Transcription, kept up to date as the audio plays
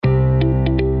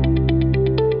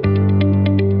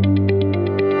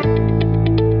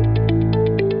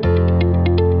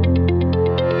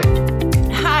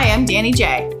Danny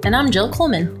J. And I'm Jill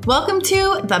Coleman. Welcome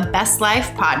to the Best Life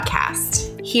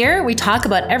Podcast. Here we talk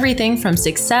about everything from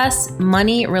success,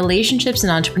 money, relationships,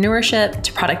 and entrepreneurship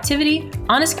to productivity,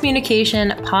 honest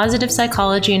communication, positive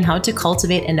psychology, and how to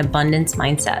cultivate an abundance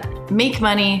mindset. Make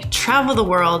money, travel the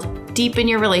world, deepen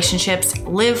your relationships,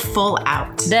 live full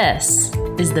out. This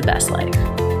is the best life.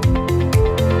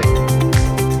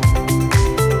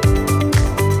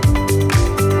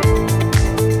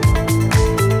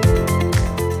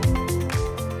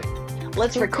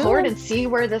 Let's record and see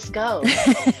where this goes.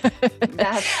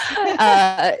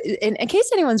 In case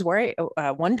anyone's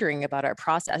wondering about our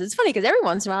process, it's funny because every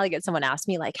once in a while I get someone ask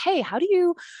me like, hey, how do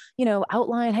you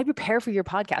outline, how do you prepare for your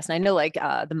podcast? And I know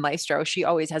the maestro, she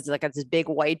always has this big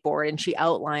whiteboard and she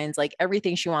outlines like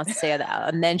everything she wants to say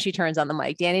and then she turns on the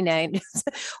mic. Danny and I,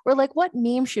 we're like, what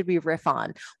meme should we riff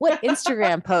on? What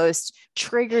Instagram post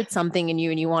triggered something in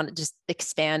you and you want to just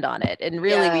expand on it? And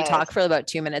really we talk for about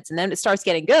 2 minutes and then it starts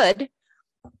getting good.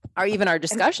 Even our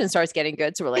discussion starts getting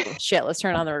good. So we're like, shit, let's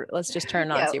just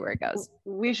turn on and see where it goes.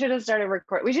 We should have started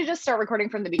we should just start recording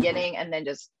from the beginning and then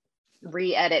just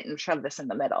re-edit and shove this in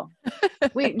the middle.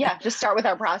 Just start with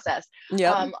our process.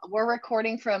 Yeah. We're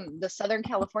recording from the Southern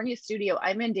California studio.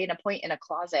 I'm in Dana Point in a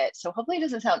closet. So hopefully it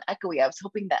doesn't sound echoey. I was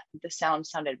hoping that the sound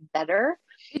sounded better.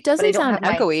 It doesn't sound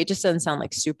echoey. It just doesn't sound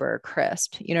like super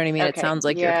crisp. You know what I mean? Okay. It sounds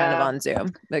like you're kind of on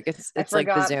Zoom. Like it's like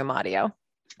the Zoom audio.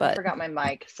 But I forgot my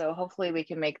mic, so hopefully we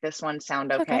can make this one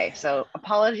sound okay. So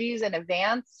apologies in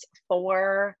advance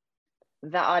for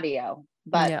the audio,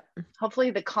 but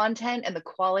hopefully the content and the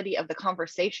quality of the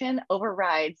conversation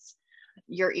overrides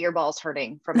your earballs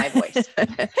hurting from my voice.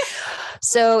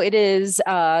 So it is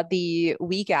the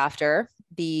week after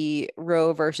the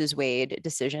Roe versus Wade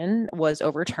decision was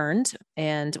overturned.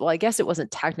 And well, I guess it wasn't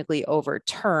technically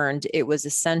overturned. It was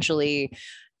essentially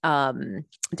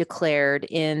declared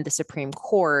in the Supreme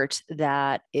Court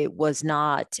that it was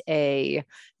not a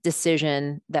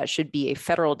decision that should be a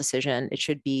federal decision. It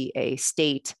should be a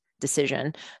state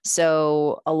decision.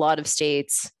 So a lot of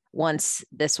states, once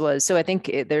this was, so I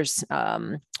think there's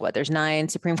 9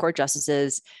 Supreme Court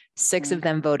justices, 6 of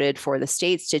them voted for the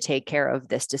states to take care of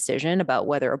this decision about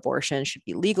whether abortion should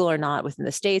be legal or not within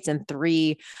the states. And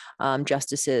 3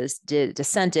 justices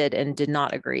dissented and did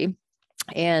not agree.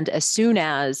 And as soon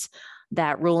as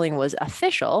that ruling was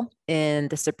official in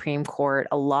the Supreme Court,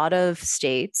 a lot of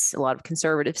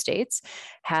conservative states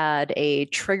had a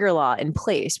trigger law in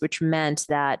place, which meant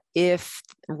that if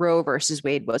Roe versus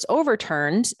Wade was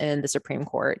overturned in the Supreme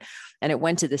Court and it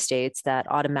went to the states, that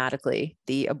automatically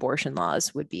the abortion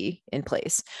laws would be in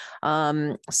place.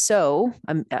 So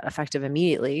effective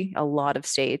immediately, a lot of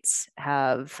states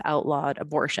have outlawed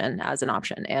abortion as an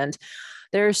option. And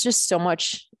there's just so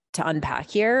much to unpack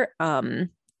here.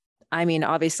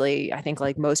 Obviously, I think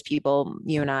like most people,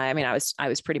 you and I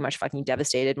was pretty much fucking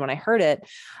devastated when I heard it.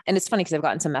 And it's funny because I've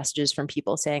gotten some messages from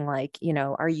people saying like,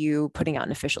 are you putting out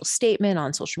an official statement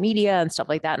on social media and stuff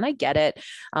like that? And I get it.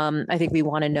 I think we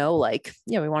want to know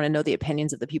we want to know the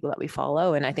opinions of the people that we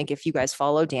follow. And I think if you guys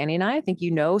follow Danny and I think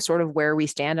sort of where we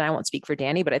stand. And I won't speak for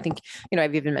Danny, but I think,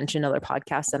 I've even mentioned in other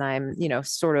podcasts that I'm,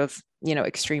 sort of,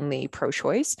 extremely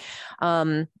pro-choice.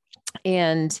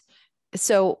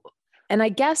 And I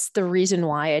guess the reason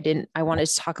why I wanted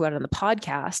to talk about it on the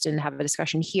podcast and have a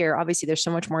discussion here, obviously there's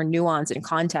so much more nuance and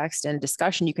context and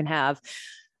discussion you can have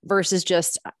versus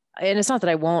and it's not that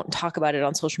I won't talk about it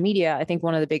on social media. I think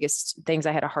one of the biggest things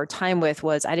I had a hard time with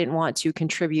was I didn't want to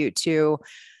contribute to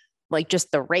like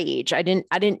just the rage. I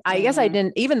guess I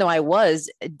didn't, even though I was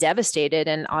devastated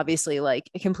and obviously like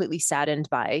completely saddened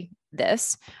by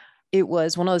this. It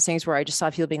was one of those things where I just saw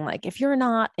people being like, if you're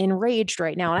not enraged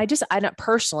right now, and I don't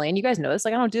personally, and you guys know this,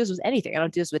 like, I don't do this with anything. I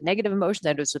don't do this with negative emotions.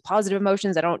 I do this with positive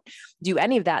emotions. I don't do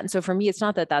any of that. And so for me, it's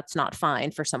not that that's not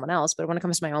fine for someone else, but when it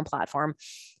comes to my own platform,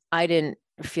 I didn't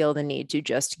feel the need to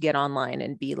just get online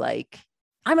and be like,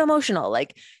 I'm emotional.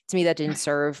 Like to me, that didn't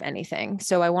serve anything.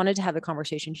 So I wanted to have the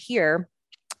conversation here.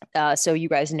 So you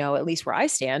guys know at least where I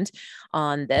stand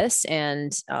on this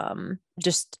and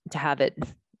just to have it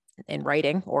in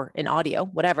writing or in audio,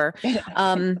 whatever.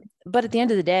 But at the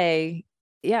end of the day,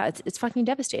 it's fucking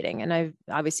devastating. And I've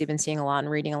obviously been seeing a lot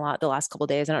and reading a lot the last couple of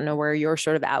days. I don't know where you're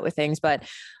sort of at with things, but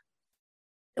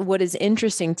what is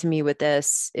interesting to me with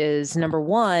this is number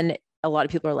one, a lot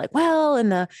of people are like, well,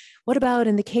 what about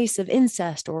in the case of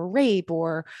incest or rape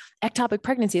or ectopic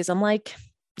pregnancies? I'm like,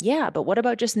 yeah, but what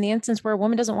about just in the instance where a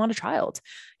woman doesn't want a child?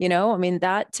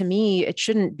 That to me, it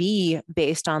shouldn't be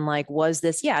based on like, was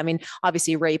this? Yeah.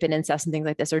 Obviously rape and incest and things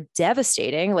like this are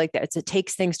devastating. Like that, it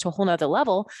takes things to a whole nother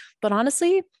level, but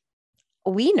honestly,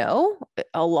 we know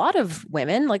a lot of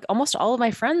women, like almost all of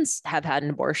my friends have had an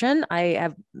abortion. I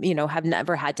have, have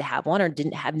never had to have one or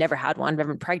never had one, never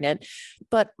been pregnant,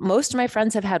 but most of my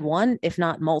friends have had one, if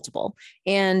not multiple.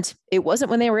 And it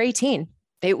wasn't when they were 18.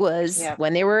 It was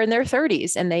when they were in their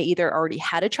 30s and they either already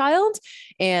had a child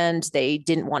and they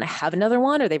didn't want to have another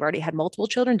one, or they've already had multiple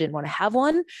children, didn't want to have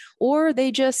one, or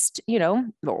they just,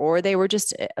 or they were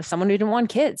just someone who didn't want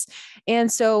kids.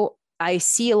 And so I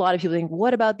see a lot of people think,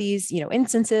 what about these,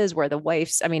 instances where the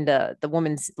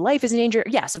woman's life is in danger?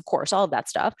 Yes, of course, all of that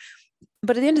stuff.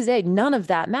 But at the end of the day, none of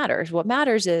that matters. What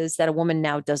matters is that a woman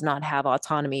now does not have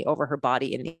autonomy over her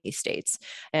body in these states.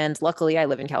 And luckily I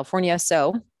live in California.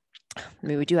 So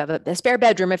we do have a spare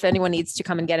bedroom if anyone needs to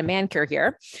come and get a manicure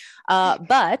here.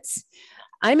 But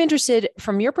I'm interested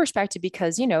from your perspective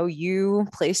because, you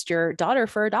placed your daughter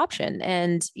for adoption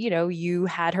and, you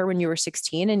had her when you were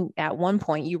 16. And at one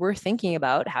point you were thinking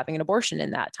about having an abortion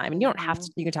in that time. And you don't have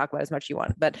to, you can talk about as much as you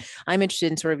want, but I'm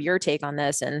interested in sort of your take on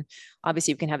this. And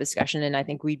obviously we can have a discussion. And I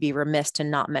think we'd be remiss to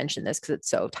not mention this because it's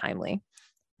so timely.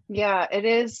 Yeah, it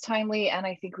is timely. And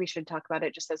I think we should talk about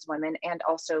it just as women. And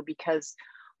also because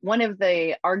one of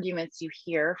the arguments you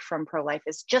hear from pro-life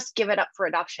is just give it up for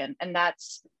adoption. And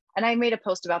I made a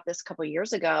post about this a couple of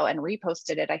years ago and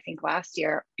reposted it, I think last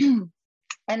year.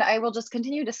 And I will just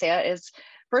continue to say it is,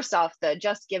 first off, the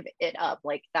just give it up,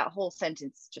 like that whole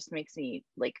sentence just makes me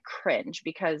like cringe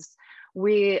because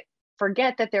we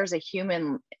forget that there's a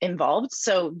human involved.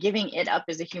 So giving it up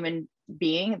as a human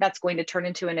being that's going to turn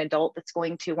into an adult that's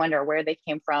going to wonder where they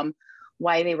came from,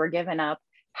 why they were given up,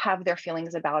 have their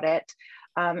feelings about it.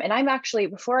 And I'm actually,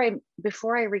 before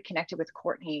I reconnected with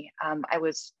Courtney,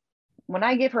 when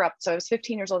I gave her up, so I was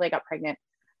 15 years old, I got pregnant.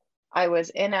 I was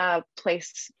in a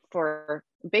place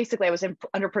basically I was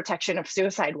under protection of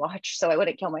suicide watch, so I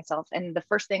wouldn't kill myself. And the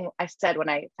first thing I said when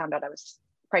I found out I was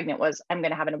pregnant was, I'm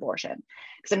going to have an abortion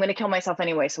because I'm going to kill myself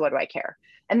anyway. So what do I care?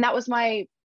 And that was my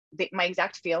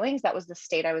exact feelings. That was the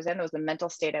state I was in. It was the mental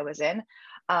state I was in.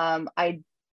 I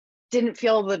didn't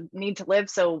feel the need to live.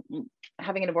 So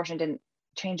having an abortion didn't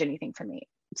change anything for me.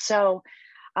 So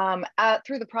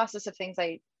through the process of things,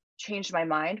 I changed my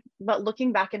mind. But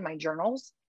looking back in my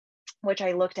journals, which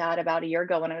I looked at about a year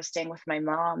ago when I was staying with my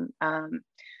mom,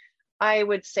 I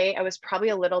would say I was probably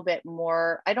a little bit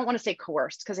more, I don't want to say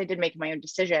coerced because I did make my own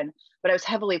decision, but I was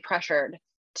heavily pressured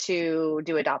to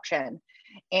do adoption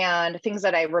and things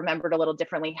that I remembered a little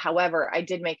differently. However, I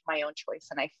did make my own choice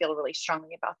and I feel really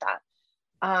strongly about that.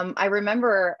 I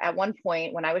remember at one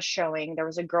point when I was showing, there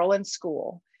was a girl in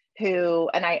school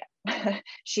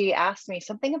she asked me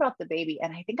something about the baby.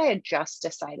 And I think I had just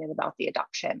decided about the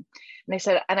adoption. And I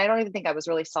said, and I don't even think I was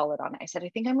really solid on it. I said, I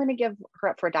think I'm going to give her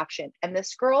up for adoption. And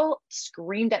this girl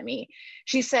screamed at me.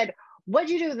 She said,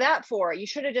 what'd you do that for? You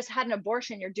should have just had an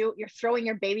abortion. You're throwing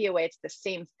your baby away. It's the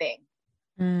same thing.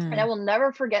 And I will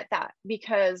never forget that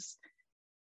because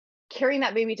carrying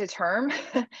that baby to term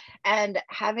and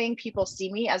having people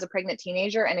see me as a pregnant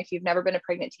teenager. And if you've never been a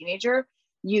pregnant teenager,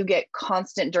 you get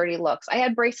constant dirty looks. I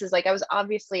had braces, like I was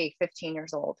obviously 15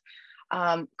 years old.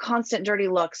 Constant dirty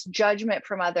looks, judgment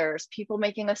from others, people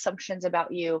making assumptions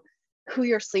about you, who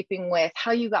you're sleeping with,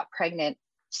 how you got pregnant.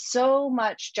 So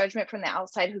much judgment from the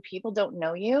outside who people don't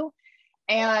know you.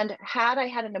 And had I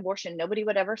had an abortion, nobody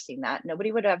would ever seen that.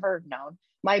 Nobody would ever have known.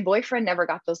 My boyfriend never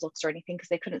got those looks or anything because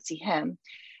they couldn't see him.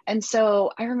 And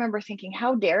so I remember thinking,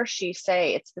 how dare she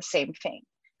say it's the same thing?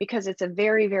 Because it's a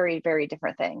very, very, very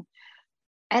different thing.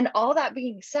 And all that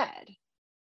being said,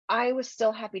 I was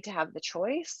still happy to have the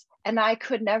choice. And I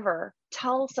could never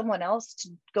tell someone else to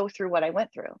go through what I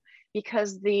went through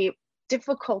because the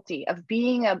difficulty of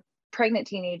being a pregnant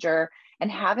teenager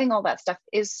and having all that stuff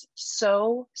is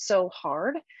so, so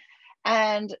hard.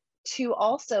 And to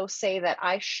also say that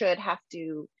I should have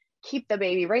to keep the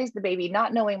baby, raise the baby,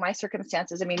 not knowing my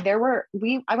circumstances. I mean,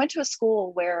 I went to a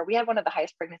school where we had one of the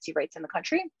highest pregnancy rates in the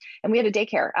country, and we had a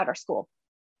daycare at our school.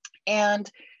 And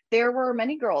there were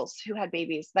many girls who had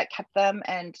babies that kept them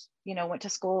and, went to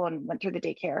school and went through the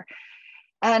daycare.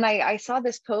 And I saw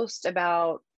this post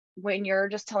about when you're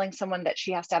just telling someone that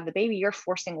she has to have the baby, you're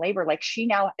forcing labor. Like she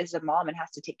now is a mom and has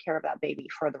to take care of that baby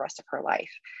for the rest of her life.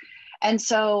 And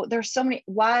so there's so many,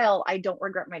 while I don't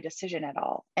regret my decision at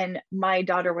all. And my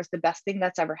daughter was the best thing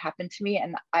that's ever happened to me.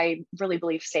 And I really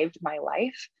believe saved my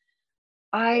life.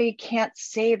 I can't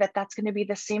say that that's going to be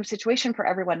the same situation for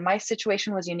everyone. My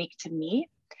situation was unique to me.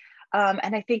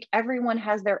 And I think everyone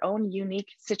has their own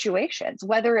unique situations,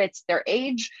 whether it's their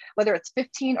age, whether it's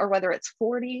 15 or whether it's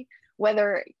 40,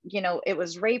 whether, it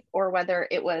was rape or whether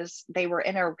it was, they were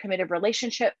in a committed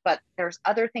relationship, but there's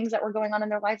other things that were going on in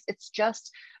their lives. It's just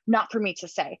not for me to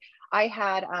say. I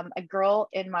had a girl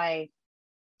in my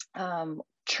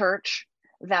church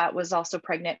that was also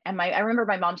pregnant. And I remember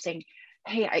my mom saying,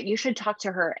 hey, you should talk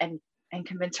to her and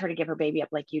convince her to give her baby up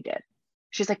like you did.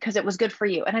 She's like, because it was good for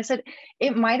you. And I said,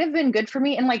 it might've been good for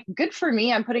me. And like, good for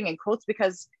me, I'm putting in quotes,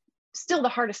 because still the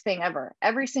hardest thing ever.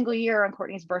 Every single year on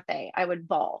Courtney's birthday, I would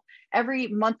bawl. Every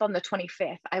month on the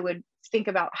 25th, I would think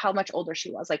about how much older she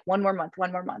was, like one more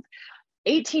month.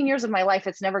 18 years of my life,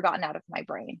 it's never gotten out of my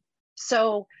brain.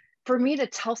 So for me to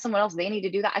tell someone else they need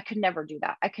to do that, I could never do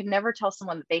that. I could never tell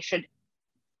someone that they should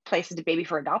place a baby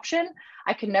for adoption.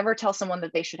 I could never tell someone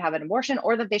that they should have an abortion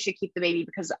or that they should keep the baby,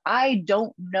 because I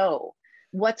don't know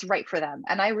what's right for them.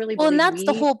 And I really believe, and that's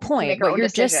the whole point. What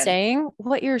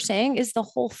you're saying is the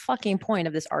whole fucking point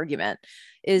of this argument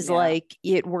is like,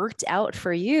 it worked out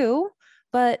for you,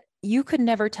 but you could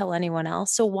never tell anyone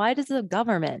else. So why does the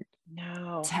government?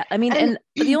 No.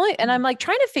 And I'm like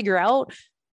trying to figure out,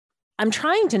 I'm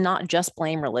trying to not just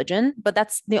blame religion, but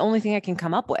that's the only thing I can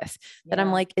come up with. That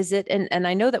I'm like, is it? And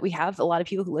I know that we have a lot of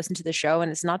people who listen to the show,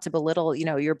 and it's not to belittle,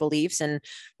 your beliefs and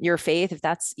your faith, if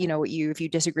that's, if you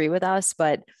disagree with us,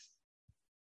 but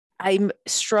I'm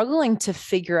struggling to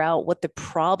figure out what the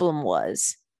problem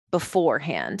was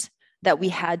beforehand that we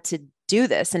had to do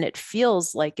this. And it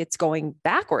feels like it's going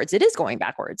backwards. It is going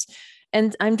backwards.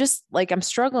 And I'm just like, I'm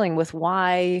struggling with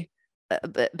why,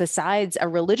 besides a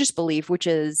religious belief, which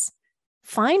is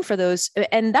fine for those.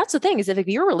 And that's the thing, is if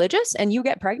you're religious and you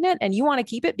get pregnant and you want to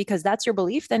keep it because that's your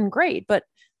belief, then great. But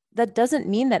that doesn't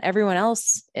mean that everyone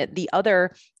else, the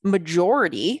other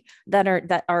majority that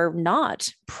are not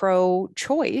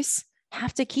pro-choice,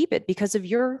 have to keep it because of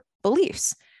your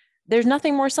beliefs. There's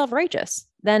nothing more self-righteous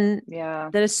than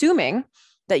assuming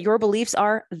that your beliefs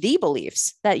are the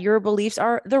beliefs, that your beliefs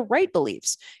are the right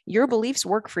beliefs. Your beliefs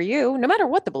work for you, no matter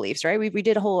what the beliefs, right? We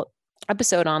did a whole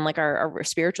episode on like our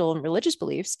spiritual and religious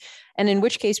beliefs. And in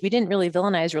which case we didn't really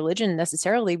villainize religion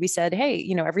necessarily. We said, hey,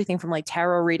 everything from like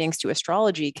tarot readings to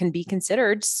astrology can be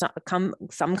considered some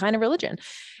kind of religion.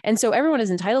 And so everyone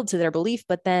is entitled to their belief,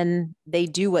 but then they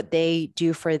do what they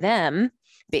do for them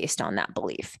based on that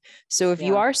belief. So if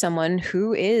you are someone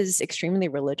who is extremely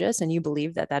religious and you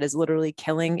believe that that is literally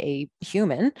killing a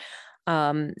human,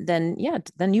 then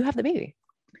you have the baby.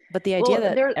 But the idea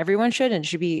that everyone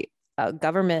should be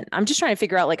government, I'm just trying to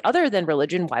figure out, like, other than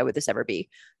religion, why would this ever be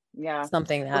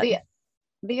something that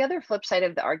the other flip side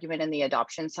of the argument in the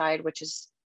adoption side, which is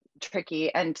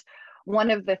tricky, and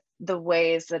one of the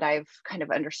ways that I've kind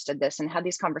of understood this and had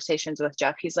these conversations with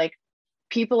Jeff, he's like,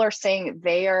 people are saying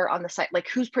they are on the side, like,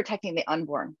 who's protecting the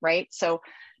unborn, right? So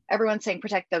everyone's saying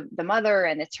protect the mother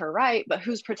and it's her right, but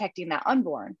who's protecting that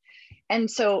unborn?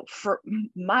 And so for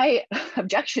my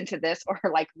objection to this, or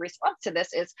like response to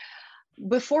this, is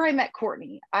before I met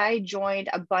Courtney, I joined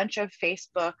a bunch of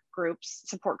Facebook groups,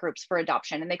 support groups for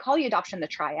adoption, and they call the adoption the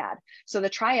triad. So the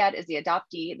triad is the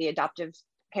adoptee, the adoptive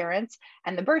parents,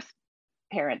 and the birth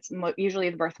parents, usually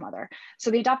the birth mother.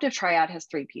 So the adoptive triad has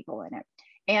 3 people in it.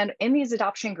 And in these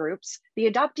adoption groups,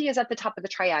 the adoptee is at the top of the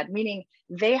triad, meaning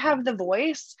they have the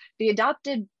voice. The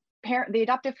adoptive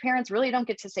parents really don't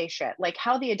get to say shit. Like,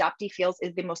 how the adoptee feels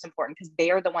is the most important, because they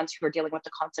are the ones who are dealing with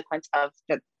the consequence of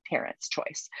the parent's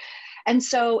choice. And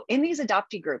so in these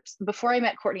adoptee groups, before I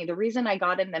met Courtney, the reason I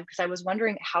got in them, because I was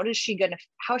wondering, how is she gonna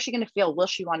feel? Will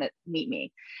she want to meet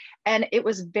me? And it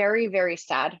was very, very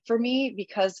sad for me,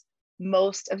 because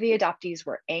most of the adoptees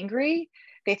were angry.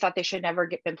 They thought they should never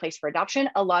been placed for adoption.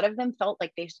 A lot of them felt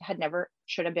like they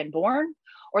should have been born,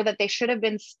 or that they should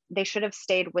have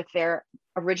stayed with their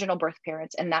original birth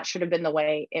parents, and that should have been the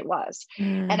way it was.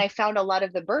 And I found a lot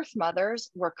of the birth mothers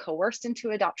were coerced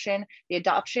into adoption. The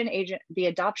adoption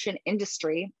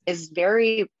industry is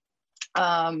very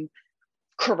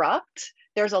corrupt.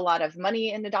 There's a lot of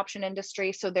money in the adoption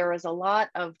industry. So there was a lot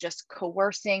of just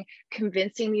coercing,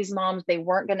 convincing these moms they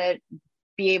weren't going to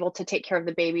be able to take care of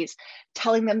the babies,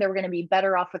 telling them they were going to be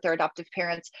better off with their adoptive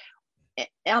parents.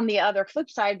 On the other flip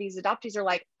side, these adoptees are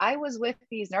like, I was with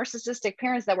these narcissistic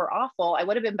parents that were awful. I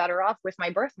would have been better off with my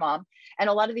birth mom. And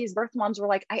a lot of these birth moms were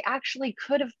like, I actually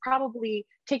could have probably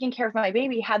taken care of my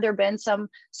baby had there been some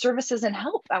services and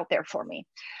help out there for me.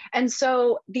 And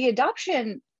so the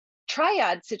adoption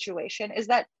triad situation is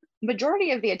that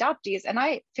majority of the adoptees, and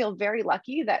I feel very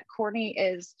lucky that Courtney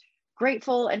is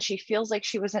grateful and she feels like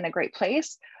she was in a great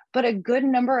place, but a good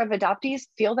number of adoptees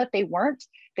feel that they weren't.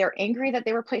 They're angry that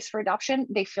they were placed for adoption.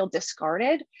 They feel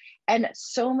discarded. And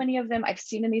so many of them I've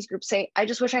seen in these groups say, I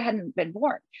just wish I hadn't been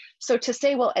born. So to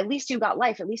say, well, at least you got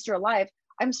life, at least you're alive.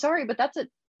 I'm sorry, but that's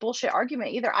bullshit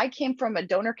argument either. I came from a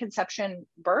donor conception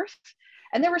birth,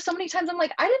 and there were so many times I'm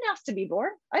like, I didn't ask to be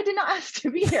born. I did not ask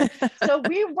to be here. So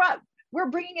we're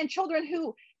bringing in children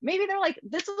who maybe they're like,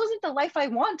 this wasn't the life I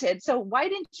wanted. So why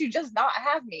didn't you just not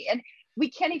have me? And we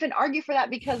can't even argue for that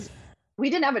because we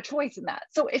didn't have a choice in that.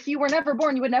 So if you were never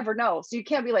born, you would never know. So you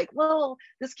can't be like, well,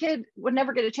 this kid would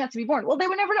never get a chance to be born. Well, they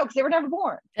would never know because they were never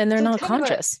born. And they're so not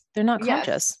conscious. They're not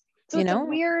conscious. So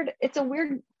it's a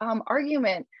weird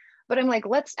argument, but I'm like,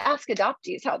 let's ask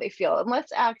adoptees how they feel. And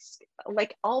let's ask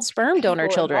like all sperm donor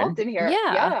children in here.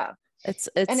 Yeah. It's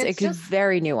just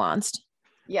very nuanced.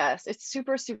 Yes, it's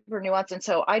super, super nuanced. And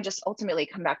so I just ultimately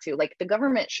come back to like, the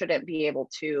government shouldn't be able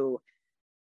to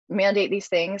mandate these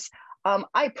things.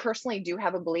 I personally do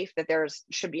have a belief that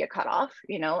should be a cutoff,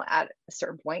 at a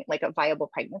certain point, like a viable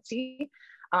pregnancy.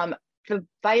 The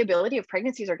viability of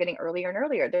pregnancies are getting earlier and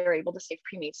earlier. They're able to save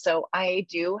preemies. So I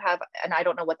do have, and I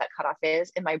don't know what that cutoff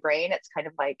is in my brain. It's kind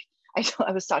of like,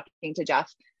 I was talking to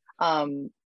Jeff,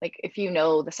 like if you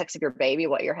know the sex of your baby,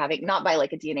 what you're having, not by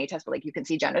like a DNA test, but like you can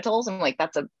see genitals. I'm like,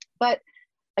 but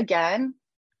again,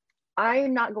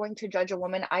 I'm not going to judge a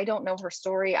woman. I don't know her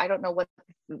story. I don't know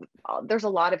there's a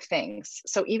lot of things.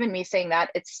 So even me saying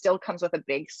that, it still comes with a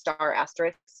big star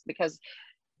asterisk because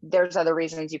there's other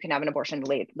reasons you can have an abortion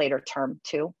later term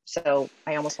too. So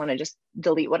I almost want to just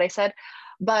delete what I said,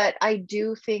 but I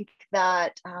do think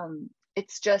that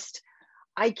it's just,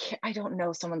 I don't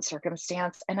know someone's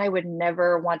circumstance, and I would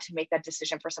never want to make that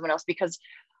decision for someone else because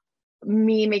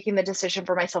me making the decision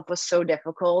for myself was so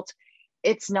difficult.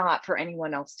 It's not for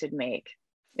anyone else to make.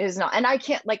 It is not. And I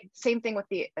can't, like, same thing with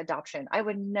the adoption. I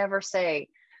would never say,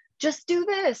 just do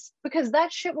this, because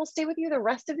that shit will stay with you the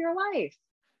rest of your life.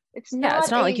 It's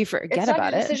not like you forget about it. It's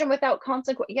not a decision without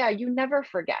consequence. Yeah, you never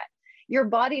forget. Your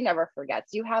body never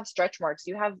forgets. You have stretch marks.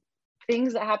 You have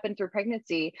things that happen through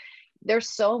pregnancy. There's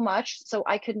so much. So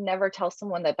I could never tell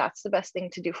someone that that's the best thing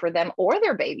to do for them or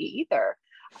their baby either.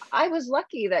 I was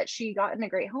lucky that she got in a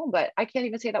great home, but I can't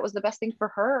even say that was the best thing for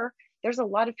her. There's a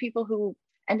lot of people who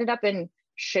ended up in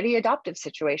shitty adoptive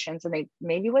situations, and they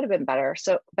maybe would have been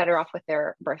better off with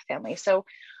their birth family. So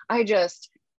I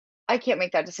can't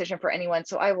make that decision for anyone.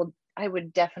 So I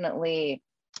would definitely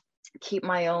keep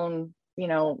my own,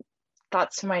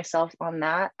 thoughts to myself on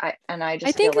that. I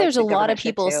think there's a lot of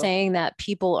people saying that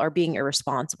people are being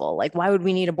irresponsible. Like, why would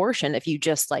we need abortion if you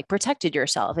just like protected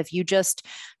yourself? If you just,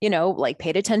 like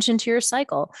paid attention to your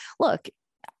cycle? Look,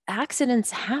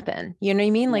 accidents happen, you know what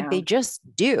I mean? Like they just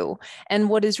do. And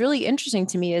what is really interesting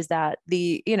to me is that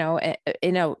this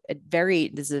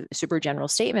is a super general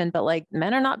statement, but like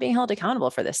men are not being held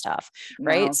accountable for this stuff.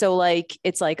 Right. No. So like,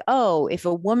 it's like, oh, if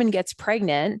a woman gets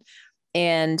pregnant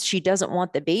and she doesn't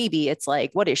want the baby, it's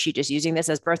like, what is she just using this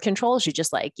as birth control? She's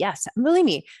just like, yes, believe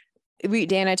me.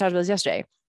 Dan and I talked about this yesterday.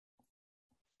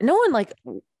 No one like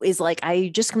is like,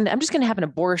 I'm just going to have an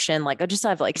abortion. Like I just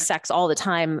have like sex all the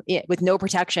time with no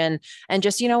protection. And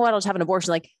just, I'll just have an abortion.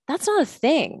 Like that's not a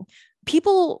thing.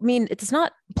 People, it's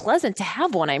not pleasant to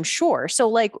have one, I'm sure. So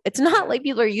like, it's not like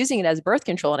people are using it as birth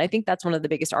control. And I think that's one of the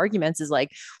biggest arguments is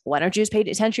like, why don't you just pay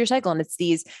attention to your cycle? And it's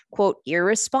these quote,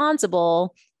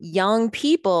 irresponsible young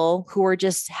people who are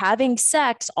just having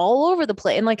sex all over the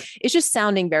place. And like, it's just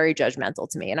sounding very judgmental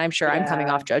to me. And I'm sure I'm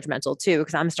coming off judgmental too,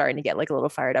 because I'm starting to get like a little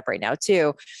fired up right now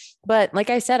too. But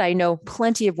like I said, I know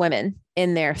plenty of women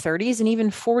in their 30s and even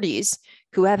 40s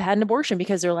who have had an abortion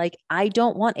because they're like, I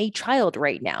don't want a child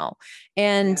right now.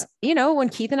 And, when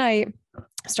Keith and I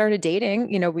started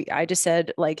dating, I just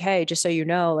said like, hey, just so you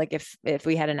know, like if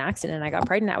we had an accident and I got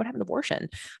pregnant, I would have an abortion.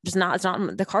 It's not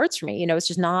the cards for me. It's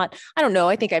just not, I don't know.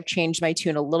 I think I've changed my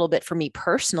tune a little bit for me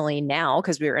personally now,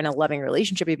 because we were in a loving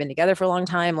relationship. We've been together for a long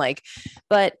time.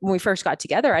 But when we first got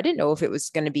together, I didn't know if it was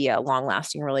going to be a long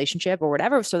lasting relationship or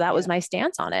whatever. So that was my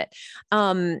stance on it.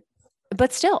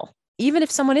 But still, even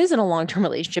if someone is in a long-term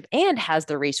relationship and has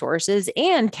the resources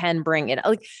and can bring it,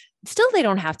 like still they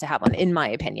don't have to have one, in my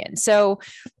opinion. So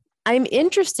I'm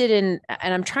interested in,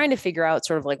 and I'm trying to figure out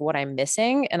sort of like what I'm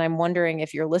missing. And I'm wondering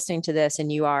if you're listening to this and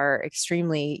you are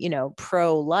extremely,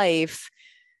 pro-life,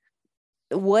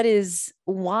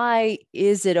 why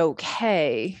is it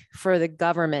okay for the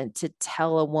government to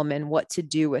tell a woman what to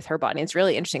do with her body? It's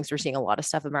really interesting because we're seeing a lot of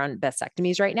stuff around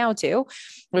vasectomies right now too.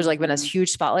 There's like been a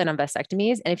huge spotlight on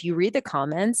vasectomies. And if you read the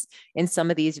comments in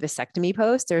some of these vasectomy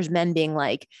posts, there's men being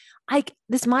like,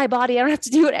 this is my body. I don't have to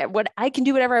do it. I can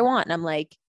do whatever I want. And I'm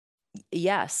like,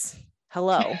 yes.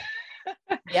 Hello.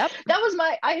 Yep.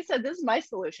 I said, this is my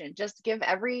solution. Just give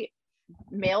every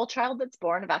male child that's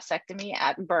born a vasectomy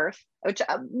at birth, which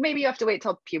maybe you have to wait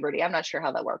till puberty. I'm not sure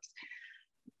how that works.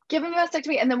 giving a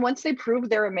vasectomy. And then once they prove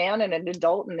they're a man and an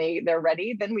adult and they're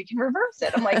ready, then we can reverse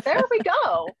it. I'm like, there we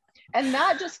go. And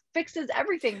that just fixes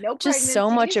everything. No just pregnancies. so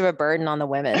much of a burden on the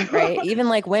women, right? Even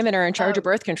like women are in charge of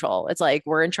birth control. It's like,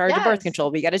 we're in charge of birth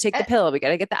control. We got to take the pill. We got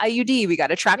to get the IUD. We got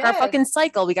to track our fucking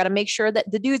cycle. We got to make sure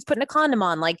that the dude's putting a condom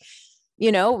on. Like,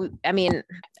 you know, I mean,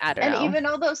 I don't know. And even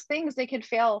all those things, they could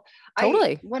fail.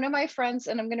 Totally. One of my friends,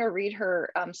 and I'm going to read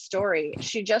her story.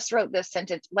 She just wrote this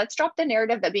sentence: let's drop the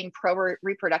narrative that being pro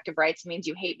reproductive rights means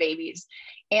you hate babies,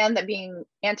 and that being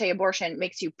anti-abortion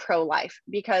makes you pro-life,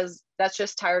 because that's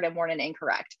just tired and worn and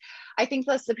incorrect. I think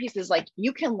that's the piece, is like,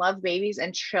 you can love babies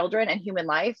and children and human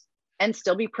life and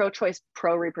still be pro-choice,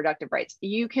 pro-reproductive rights.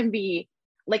 You can be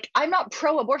like, I'm not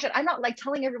pro-abortion. I'm not like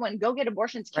telling everyone go get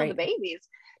abortions, kill the babies.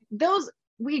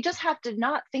 We just have to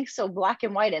not think so black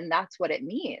and white, and that's what it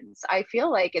means. I feel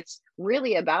like it's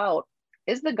really about,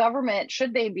 is the government,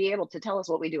 should they be able to tell us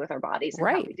what we do with our bodies and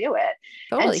how we do it?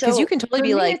 Totally. Because you can totally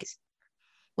be like,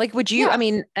 would you, I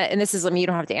mean, and this is, I mean, you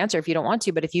don't have to answer if you don't want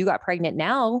to, but if you got pregnant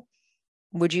now,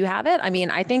 would you have it? I mean,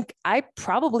 I think I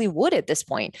probably would at this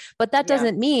point, but that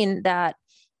doesn't mean that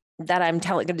I'm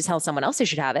going to tell someone else they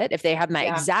should have it. If they have my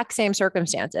exact same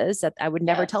circumstances, that I would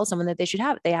never tell someone that they should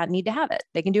have it. They need to have it.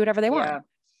 They can do whatever they want.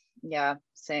 Yeah.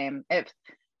 Same.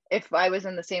 If I was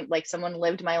in the same, like someone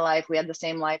lived my life, we had the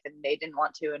same life and they didn't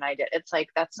want to, and I did, it's like,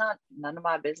 that's none of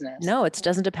my business. No, it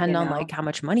doesn't depend on like how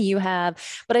much money you have.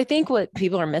 But I think what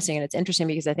people are missing, and it's interesting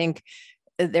because I think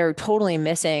they're totally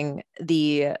missing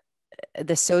the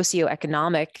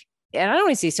socioeconomic, and I don't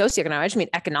want to say socioeconomic, I just mean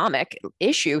economic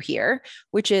issue here,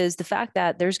 which is the fact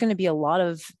that there's going to be a lot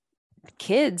of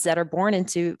kids that are born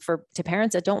to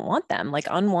parents that don't want them, like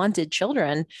unwanted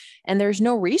children, and there's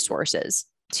no resources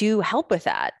to help with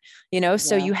that, you know?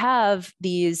 So you have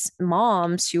these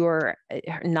moms who are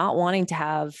not wanting to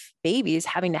have babies,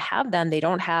 having to have them. They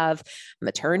don't have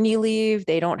maternity leave.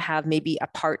 They don't have maybe a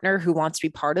partner who wants to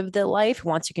be part of the life, who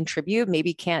wants to contribute,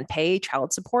 maybe can't pay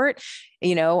child support.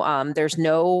 You know, there's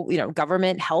no,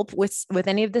 government help with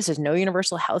any of this. There's no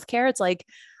universal health care. It's like,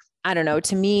 I don't know,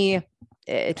 to me,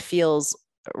 it feels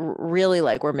really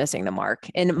like we're missing the mark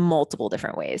in multiple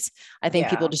different ways. I think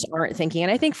people just aren't thinking.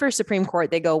 And I think for Supreme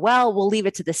Court, they go, well, we'll leave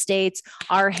it to the states.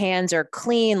 Our hands are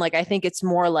clean. Like, I think it's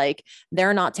more like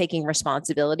they're not taking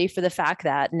responsibility for the fact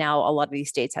that now a lot of these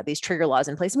states have these trigger laws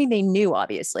in place. I mean, they knew,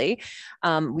 obviously,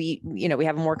 we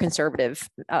have a more conservative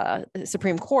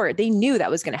Supreme Court. They knew that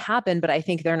was going to happen, but I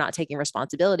think they're not taking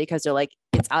responsibility because they're like,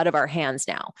 it's out of our hands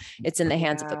now. It's in the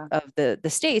hands of the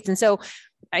states. And so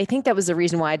I think that was the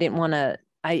reason why I didn't want to,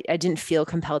 I didn't feel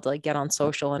compelled to like get on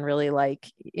social and really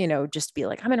like, just be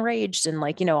like, I'm enraged and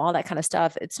like, all that kind of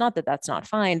stuff. It's not that that's not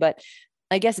fine, but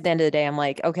I guess at the end of the day, I'm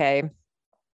like, okay,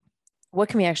 what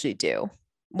can we actually do?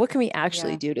 What can we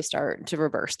actually do to start to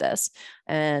reverse this?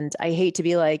 And I hate to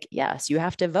be like, yes, you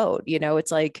have to vote,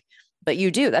 it's like, but you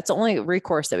do. That's the only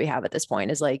recourse that we have at this point,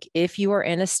 is like, if you are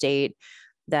in a state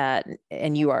that,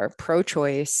 and you are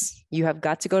pro-choice, you have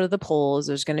got to go to the polls.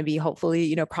 There's going to be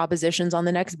hopefully, propositions on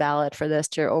the next ballot for this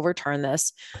to overturn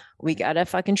this. We got to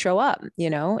fucking show up,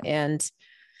 and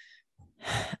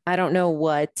I don't know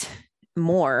what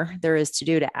more there is to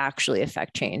do to actually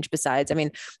affect change besides, I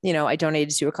mean, I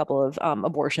donated to a couple of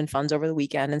abortion funds over the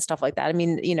weekend and stuff like that. I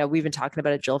mean, we've been talking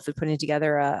about it, Jill, for putting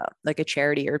together a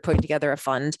charity or putting together a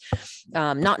fund,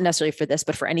 not necessarily for this,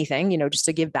 but for anything, just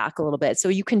to give back a little bit. So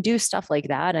you can do stuff like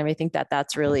that. And I think that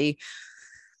that's really,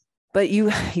 but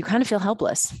you kind of feel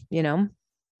helpless,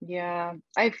 Yeah.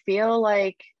 I feel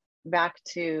like, back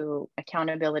to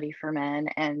accountability for men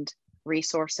and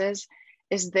resources,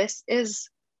 this is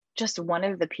just one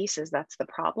of the pieces that's the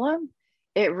problem.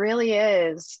 It really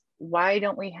is. Why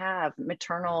don't we have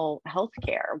maternal health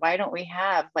care? Why don't we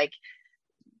have like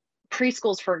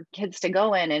preschools for kids to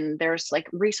go in, and there's like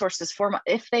resources for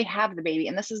if they have the baby?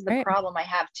 And this is the problem I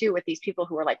have too with these people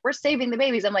who are like, we're saving the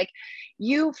babies. I'm like,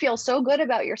 you feel so good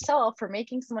about yourself for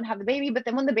making someone have the baby, but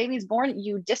then when the baby's born,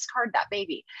 you discard that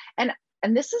baby. And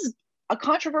this is a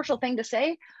controversial thing to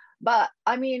say, but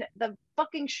I mean, the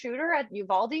fucking shooter at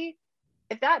Uvalde,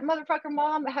 if that motherfucker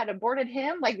mom had aborted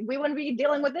him, like, we wouldn't be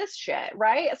dealing with this shit,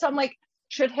 right? So I'm like,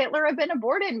 should Hitler have been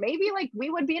aborted? Maybe like we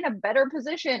would be in a better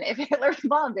position if Hitler's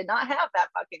mom did not have that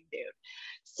fucking dude.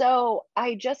 So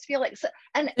I just feel like,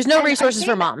 and there's no resources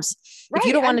for moms. If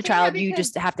you don't want a child, you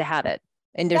just have to have it.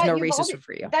 And there's no resources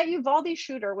for you. That Uvalde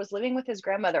shooter was living with his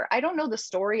grandmother. I don't know the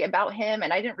story about him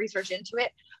and I didn't research into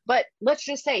it, but let's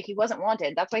just say he wasn't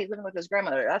wanted. That's why he's living with his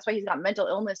grandmother. That's why he's got mental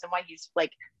illness and why he's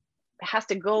like, has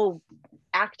to go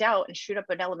act out and shoot up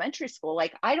an elementary school.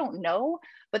 Like, I don't know,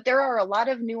 but there are a lot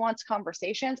of nuanced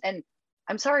conversations, and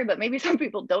I'm sorry, but maybe some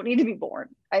people don't need to be born.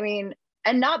 I mean,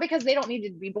 And not because they don't need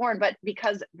to be born, but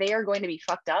because they are going to be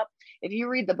fucked up. If you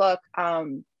read the book,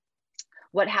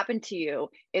 What Happened to You,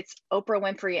 it's Oprah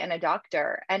Winfrey and a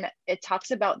doctor. And it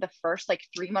talks about the first like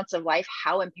 3 months of life,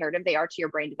 how imperative they are to your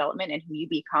brain development and who you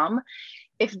become.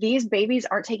 If these babies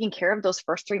aren't taken care of those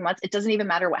first 3 months, it doesn't even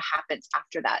matter what happens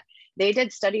after that. They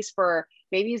did studies for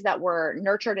babies that were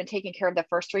nurtured and taken care of the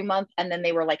first 3 months, and then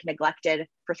they were like neglected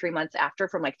for 3 months after,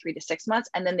 from like 3 to 6 months.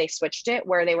 And then they switched it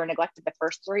where they were neglected the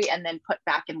first 3 and then put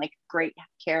back in like great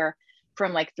care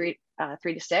from like 3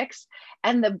 to 6.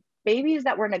 And the babies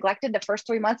that were neglected the first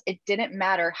 3 months, it didn't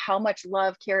matter how much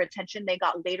love, care, attention they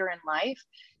got later in life.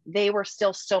 They were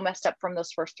still so messed up from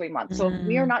those first 3 months. So if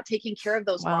we are not taking care of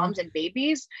those moms and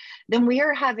babies, then we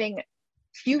are having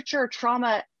future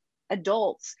trauma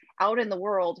adults out in the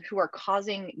world who are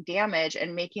causing damage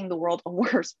and making the world a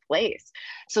worse place.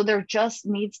 So there just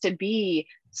needs to be,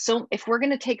 so if we're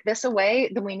going to take this away,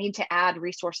 then we need to add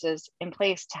resources in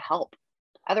place to help.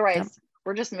 Otherwise,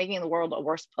 we're just making the world a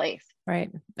worse place. Right.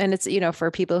 And it's,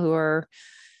 for people who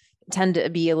tend to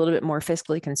be a little bit more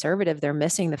fiscally conservative, they're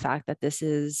missing the fact that this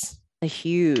is a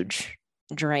huge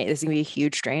drain. This is going to be a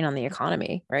huge drain on the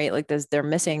economy, right? Like they're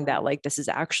missing that, like, this is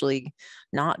actually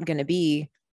not going to be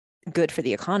good for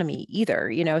the economy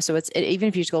either, so even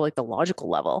if you just go like the logical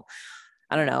level,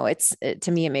 I don't know,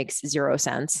 to me, it makes zero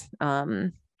sense.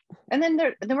 And then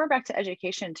we're back to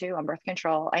education too on birth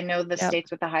control. I know the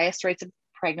states with the highest rates of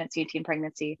pregnancy, teen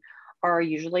pregnancy, are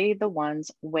usually the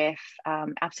ones with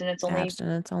abstinence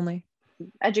only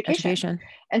education.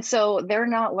 And so they're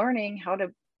not learning how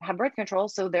to have birth control.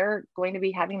 So they're going to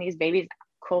be having these babies,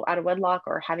 quote, out of wedlock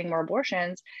or having more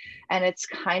abortions. And it's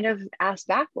kind of ass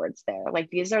backwards there. Like,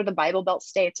 these are the Bible Belt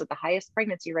states with the highest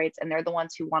pregnancy rates, and they're the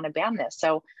ones who want to ban this.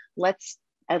 So let's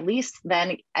at least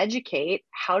then educate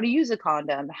how to use a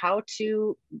condom, how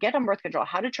to get on birth control,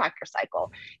 how to track your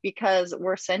cycle, because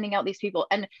we're sending out these people.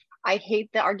 And I hate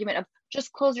the argument of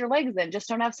just close your legs and just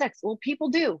don't have sex. Well, people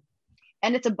do.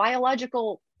 And it's a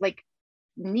biological like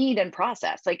need and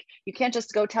process. Like, you can't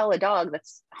just go tell a dog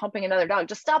that's humping another dog,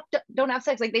 just stop, don't have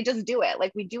sex. Like, they just do it.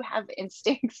 Like, we do have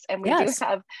instincts and we do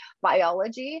have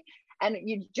biology. And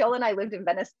Joe and I lived in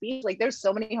Venice Beach. Like, there's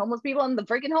so many homeless people, and the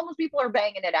freaking homeless people are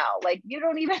banging it out. Like, you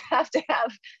don't even have to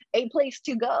have a place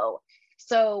to go.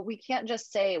 So we can't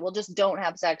just say, well, just don't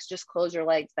have sex, just close your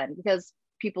legs then, because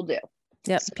people do.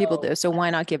 Yes, people do. So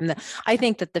why not give them that? I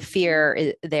think that the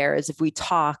fear there is if we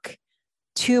talk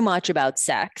too much about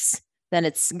sex, then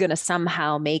it's going to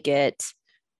somehow make it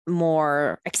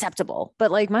more acceptable. But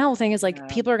like, my whole thing is like,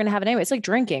 people are going to have it anyway. It's like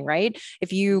drinking, right?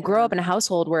 If you grow up in a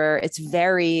household where it's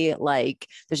very like,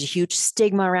 there's a huge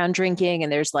stigma around drinking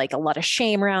and there's like a lot of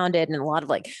shame around it and a lot of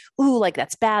like, ooh, like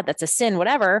that's bad, that's a sin,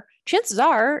 whatever. Chances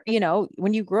are,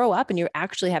 when you grow up and you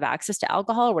actually have access to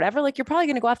alcohol or whatever, like, you're probably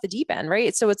going to go off the deep end,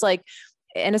 right? So it's like,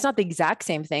 and it's not the exact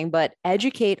same thing, but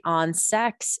educate on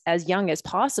sex as young as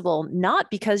possible, not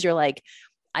because you're like,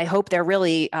 I hope they're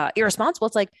really irresponsible.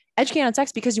 It's like, educate on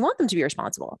sex because you want them to be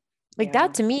responsible. Like,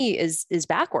 that to me is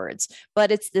backwards,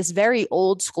 but it's this very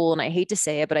old school. And I hate to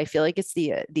say it, but I feel like it's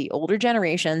the older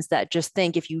generations that just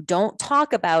think if you don't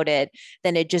talk about it,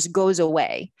 then it just goes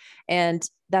away. And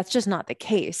that's just not the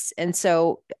case. And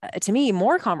so to me,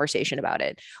 more conversation about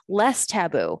it, less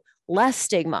taboo, less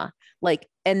stigma, like,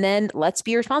 and then let's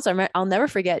be responsible. I'll never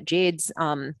forget Jade's,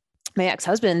 my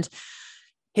ex-husband,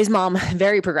 his mom,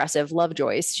 very progressive, love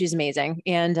Joyce. She's amazing.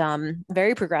 And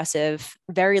very progressive,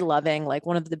 very loving, like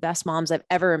one of the best moms I've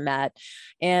ever met.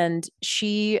 And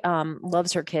she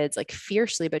loves her kids like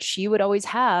fiercely, but she would always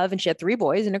have, and she had 3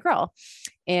 boys and a girl.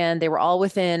 And they were all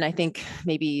within, I think,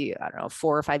 maybe, I don't know,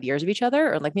 4 or 5 years of each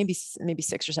other, or like maybe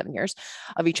 6 or 7 years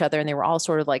of each other. And they were all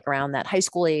sort of like around that high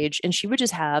school age. And she would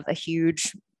just have a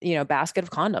huge, basket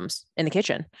of condoms in the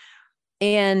kitchen.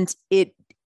 And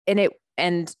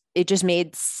it just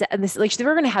made sense. Like, they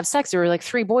were going to have sex. There were like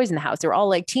 3 boys in the house. They were all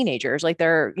like teenagers. Like,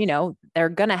 they're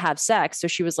going to have sex. So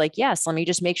she was like, yes, let me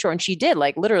just make sure. And she did,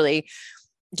 like, literally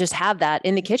just have that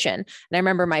in the kitchen. And I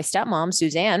remember my stepmom,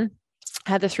 Suzanne,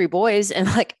 had the 3 boys, and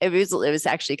like, it was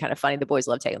actually kind of funny. The boys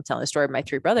loved telling the story of my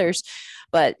 3 brothers,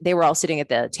 but they were all sitting at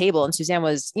the table, and Suzanne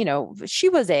was, she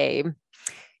was a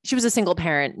single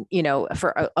parent,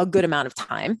 for a good amount of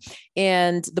time.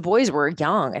 And the boys were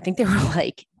young. I think they were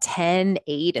like 10,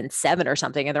 8, and 7 or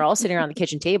something. And they're all sitting around the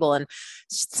kitchen table, and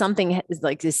something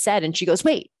is said. And she goes,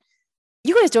 wait,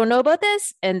 you guys don't know about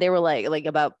this? And they were like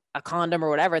about a condom or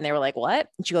whatever. And they were like, what?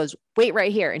 And she goes, wait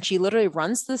right here. And she literally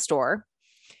runs to the store,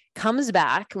 comes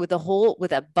back with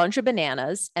a bunch of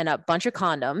bananas and a bunch of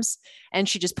condoms. And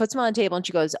she just puts them on the table, and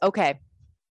she goes, okay,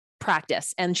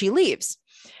 practice, and she leaves.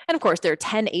 And of course they're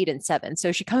 10, 8, and 7.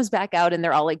 So she comes back out and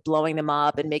they're all like blowing them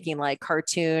up and making like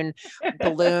cartoon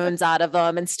balloons out of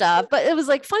them and stuff. But it was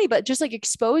like funny, but just like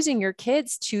exposing your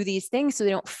kids to these things so they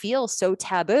don't feel so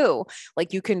taboo.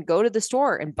 Like you can go to the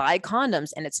store and buy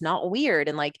condoms and it's not weird.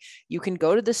 And like you can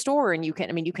go to the store and you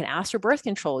can ask for birth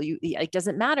control. It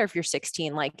doesn't matter if you're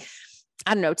 16. Like,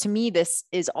 I don't know, to me, this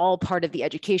is all part of the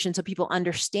education. So people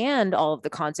understand all of the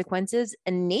consequences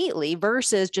innately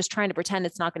versus just trying to pretend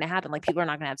it's not going to happen. Like people are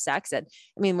not going to have sex.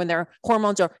 When their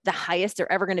hormones are the highest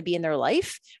they're ever going to be in their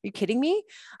life. Are you kidding me?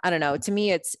 I don't know. To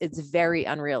me, it's very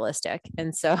unrealistic.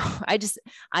 And so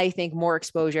I think more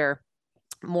exposure,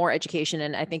 more education.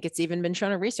 And I think it's even been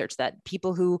shown in research that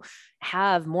people who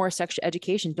have more sexual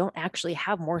education don't actually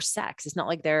have more sex. It's not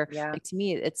like they're like, to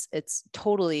me, it's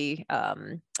totally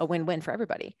a win-win for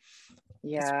everybody.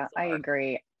 Yeah, I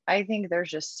agree. I think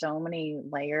there's just so many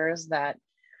layers that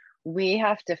we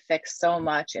have to fix so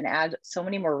much and add so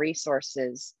many more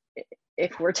resources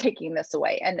if we're taking this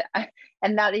away.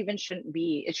 And that even shouldn't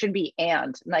be, it should be,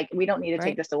 and like, we don't need to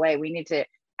take this away. We need to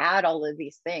add all of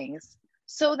these things,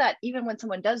 so that even when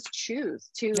someone does choose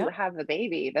to have a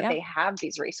baby, that they have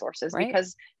these resources,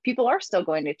 because people are still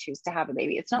going to choose to have a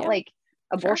baby. It's not like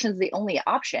abortion's the only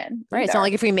option. Right. It's not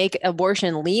like if we make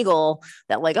abortion legal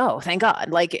that like, oh, thank God,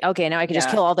 like, okay, now I can just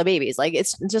kill all the babies. Like,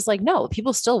 it's just like, no,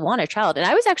 people still want a child. And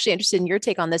I was actually interested in your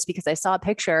take on this because I saw a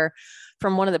picture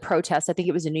from one of the protests. I think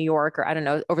it was in New York, or I don't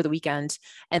know, over the weekend.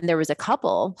 And there was a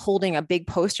couple holding a big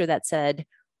poster that said,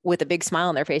 with a big smile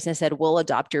on their face, and it said, "We'll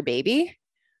adopt your baby."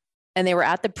 And they were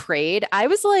at the parade. I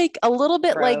was like a little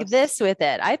bit like this with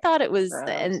it. I thought it was,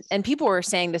 and people were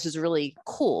saying this was really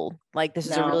cool. Like this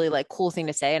is a really like cool thing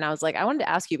to say. And I was like, I wanted to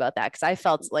ask you about that because I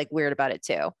felt like weird about it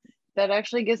too. That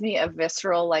actually gives me a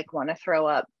visceral, like, want to throw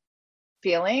up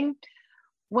feeling.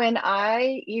 When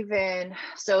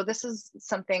so this is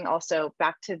something also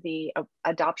back to the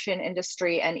adoption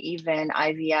industry and even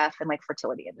IVF and like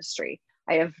fertility industry.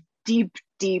 I have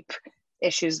deep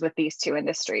issues with these two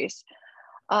industries.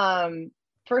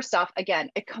 First off, again,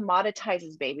 it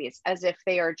commoditizes babies as if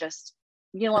they are just,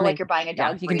 like you're buying a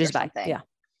dog. You can just buy. Yeah.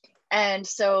 And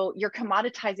so you're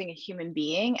commoditizing a human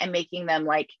being and making them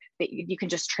like that you can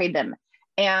just trade them.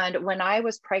 And when I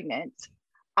was pregnant,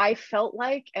 I felt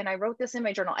like, and I wrote this in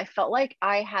my journal, I felt like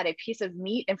I had a piece of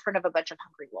meat in front of a bunch of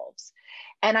hungry wolves.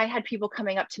 And I had people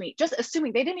coming up to me, just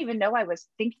assuming, they didn't even know I was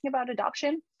thinking about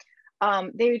adoption.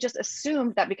 They just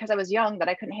assumed that because I was young that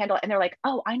I couldn't handle it. And they're like,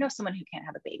 oh, I know someone who can't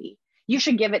have a baby. You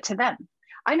should give it to them.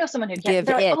 I know someone who can't.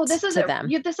 They're like, oh, this is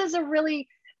a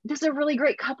really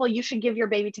great couple. You should give your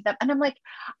baby to them. And I'm like,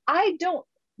 I'm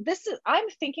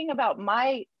thinking about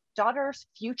my daughter's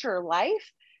future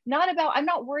life, I'm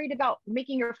not worried about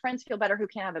making your friends feel better who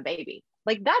can't have a baby.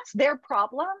 Like, that's their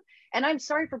problem. And I'm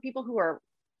sorry for people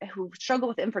who struggle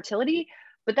with infertility,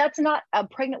 but that's not a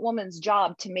pregnant woman's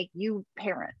job to make you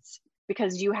parents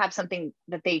because you have something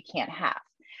that they can't have.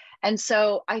 And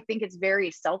so I think it's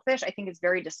very selfish. I think it's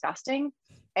very disgusting.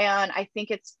 And I think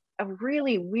it's a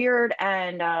really weird,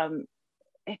 and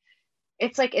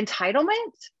it's like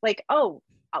entitlement. Like, oh,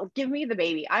 give me the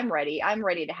baby. I'm ready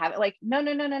to have it. Like,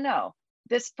 no.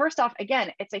 This, first off,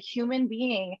 again, it's a human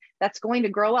being that's going to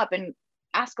grow up and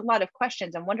ask a lot of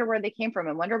questions and wonder where they came from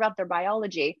and wonder about their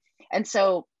biology. And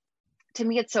so to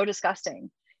me, it's so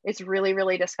disgusting. It's really,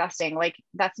 really disgusting. Like,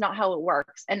 that's not how it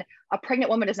works. And a pregnant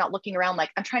woman is not looking around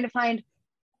like, I'm trying to find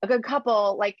a good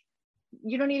couple. Like,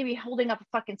 you don't need to be holding up a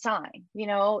fucking sign.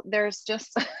 There's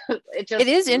just, it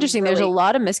is interesting. Really... There's a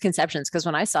lot of misconceptions. Cause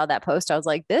when I saw that post, I was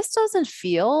like, this doesn't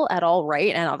feel at all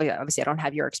right. And obviously I don't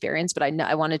have your experience, but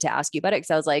I wanted to ask you about it. Cause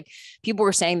I was like, people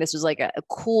were saying this was like a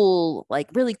cool, like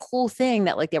really cool thing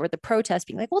that like they were at the protest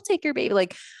being like, we'll take your baby.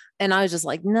 Like, and I was just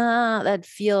like, nah, that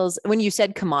feels, when you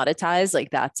said commoditized,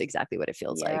 like that's exactly what it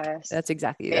feels like.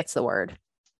 That's the word.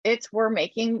 We're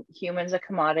making humans a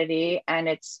commodity, and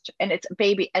it's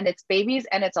babies,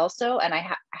 and it's also, and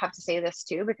I have to say this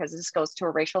too, because this goes to a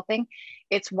racial thing.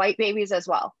 It's white babies as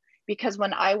well, because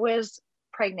when I was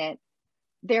pregnant,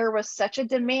 there was such a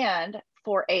demand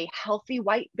for a healthy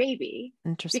white baby.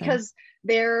 Interesting. Because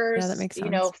there's, that makes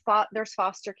sense. There's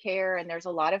foster care, and there's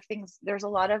a lot of things. There's a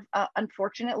lot of,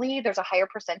 unfortunately, there's a higher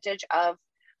percentage of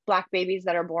Black babies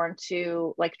that are born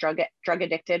to like drug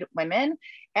addicted women.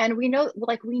 And we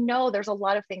know there's a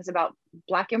lot of things about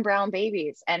Black and brown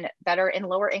babies and that are in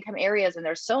lower income areas. And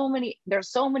there's so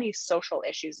many social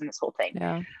issues in this whole thing.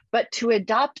 Yeah. But to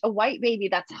adopt a white baby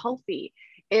that's healthy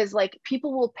is like,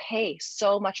 people will pay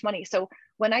so much money. So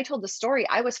when I told the story,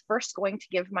 I was first going to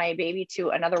give my baby to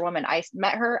another woman. I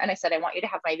met her and I said, I want you to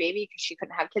have my baby, because she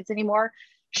couldn't have kids anymore.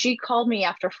 She called me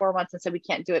after 4 months and said, we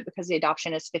can't do it because the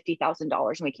adoption is $50,000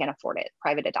 and we can't afford it,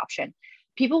 private adoption.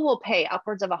 People will pay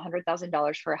upwards of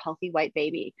 $100,000 for a healthy white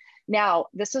baby. Now,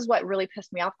 this is what really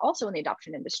pissed me off also in the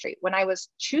adoption industry. When I was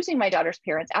choosing my daughter's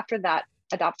parents, after that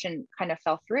adoption kind of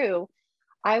fell through,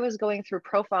 I was going through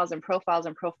profiles and profiles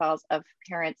and profiles of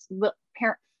parents,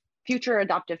 future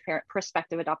adoptive parent,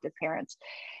 prospective adoptive parents.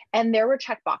 And there were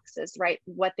check boxes, right?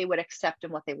 What they would accept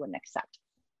and what they wouldn't accept.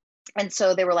 And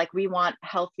so they were like, we want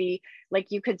healthy, like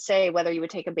you could say whether you would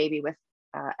take a baby with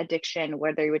addiction,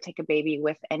 whether you would take a baby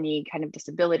with any kind of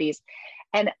disabilities.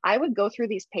 And I would go through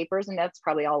these papers, and that's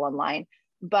probably all online,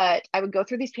 but I would go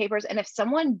through these papers. And if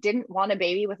someone didn't want a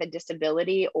baby with a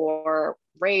disability or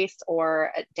race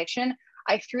or addiction,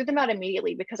 I threw them out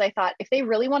immediately, because I thought if they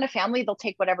really want a family, they'll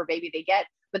take whatever baby they get,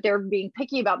 but they're being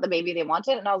picky about the baby they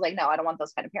wanted. And I was like, no, I don't want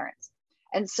those kind of parents.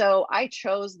 And so I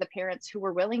chose the parents who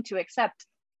were willing to accept.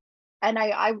 And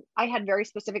I had very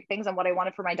specific things on what I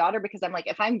wanted for my daughter, because I'm like,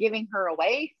 if I'm giving her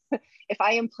away, if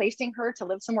I am placing her to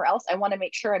live somewhere else, I want to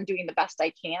make sure I'm doing the best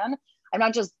I can. I'm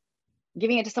not just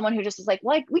giving it to someone who just is like,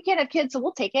 we can't have kids, so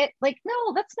we'll take it. Like,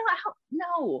 no, that's not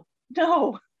how,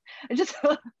 no. It just,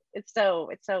 it's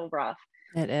so rough.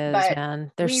 It is, but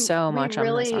man. There's so much on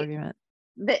this argument.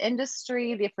 The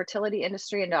industry, the fertility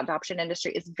industry and the adoption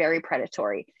industry is very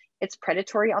predatory. It's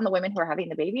predatory on the women who are having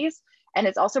the babies. And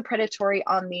it's also predatory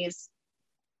on these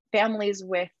families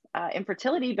with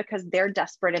infertility, because they're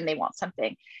desperate and they want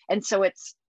something. And so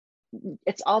it's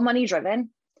all money driven.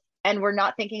 And we're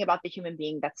not thinking about the human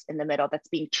being that's in the middle, that's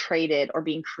being traded or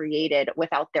being created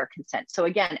without their consent. So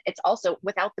again, it's also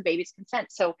without the baby's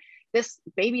consent. So this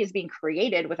baby is being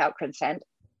created without consent,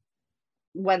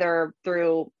 whether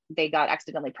through they got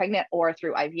accidentally pregnant or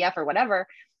through IVF or whatever.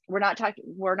 We're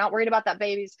not worried about that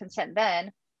baby's consent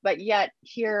then, but yet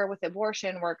here with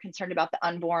abortion, we're concerned about the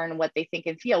unborn, what they think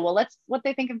and feel. Well, that's what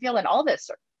they think and feel in all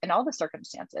the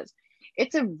circumstances.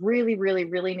 It's a really, really,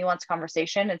 really nuanced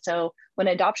conversation. And so when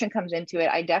adoption comes into it,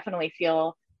 I definitely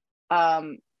feel, I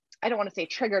don't want to say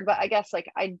triggered, but I guess like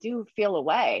I do feel a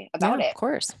way about it. Of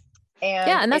course. And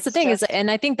and that's the thing is, and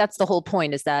I think that's the whole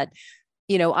point, is that,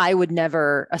 I would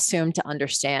never assume to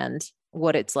understand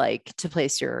what it's like to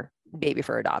place your baby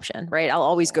for adoption, right? I'll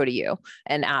always go to you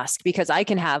and ask, because I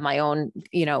can have my own,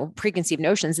 preconceived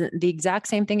notions. And the exact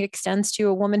same thing extends to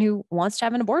a woman who wants to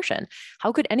have an abortion.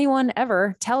 How could anyone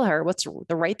ever tell her what's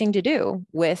the right thing to do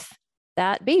with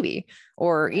that baby,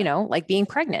 or, like being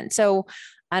pregnant? So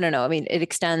I don't know. I mean, it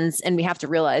extends, and we have to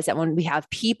realize that when we have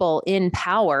people in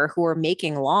power who are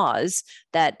making laws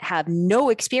that have no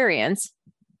experience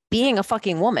being a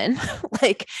fucking woman,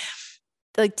 like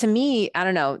to me, I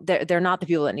don't know, they're not the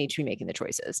people that need to be making the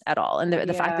choices at all. And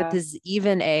the fact that this is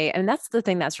even and that's the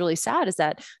thing that's really sad, is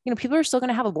that, people are still going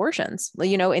to have abortions,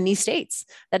 in these states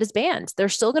that is banned. They're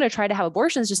still going to try to have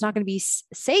abortions, just not going to be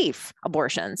safe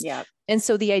abortions. Yeah. And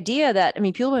so the idea that,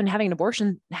 people have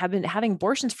been having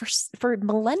abortions for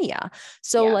millennia.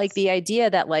 So yes. like the idea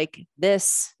that like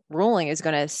this ruling is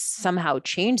going to somehow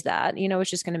change that, it's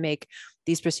just going to make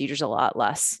these procedures a lot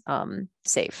less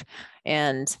safe.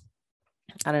 And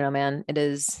I don't know, man. It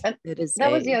is. That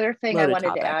was the other thing I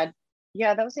wanted to add.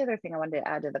 Yeah, that was the other thing I wanted to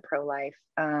add to the pro-life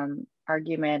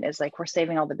argument, is like, we're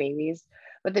saving all the babies.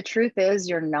 But the truth is,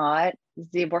 you're not.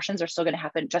 The abortions are still going to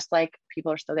happen, just like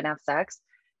people are still going to have sex.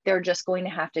 They're just going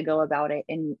to have to go about it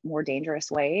in more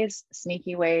dangerous ways,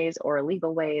 sneaky ways, or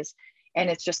illegal ways. And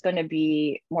it's just going to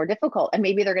be more difficult. And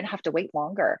maybe they're going to have to wait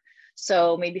longer.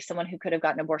 So maybe someone who could have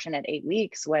gotten an abortion at 8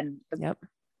 weeks when the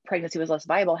pregnancy was less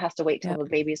viable has to wait till the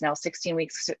baby is now 16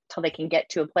 weeks till they can get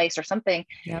to a place or something.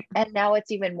 And now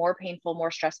it's even more painful,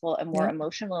 more stressful, and more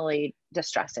emotionally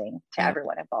distressing to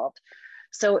everyone involved.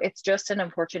 So it's just an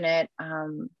unfortunate,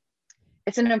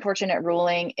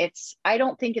 ruling. I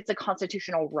don't think it's a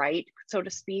constitutional right, so to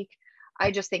speak.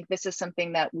 I just think this is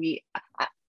something that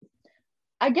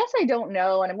I guess I don't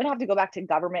know, and I'm going to have to go back to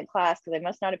government class because I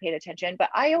must not have paid attention, but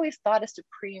I always thought a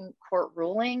Supreme Court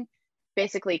ruling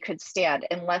basically could stand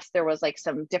unless there was like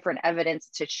some different evidence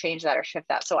to change that or shift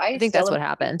that. So I think that's what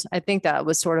happened. I think that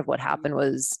was sort of what happened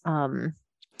was, I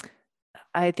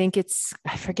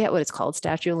forget what it's called,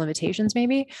 statute of limitations,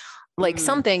 maybe like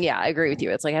something. Yeah, I agree with you.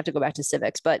 It's like I have to go back to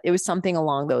civics, but it was something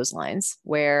along those lines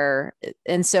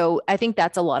and so I think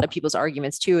that's a lot of people's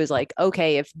arguments too, is like,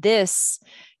 okay, if this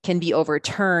can be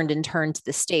overturned and turned to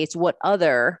the states, what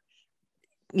other,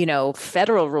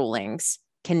 federal rulings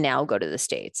can now go to the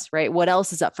states, right? What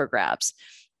else is up for grabs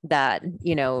that,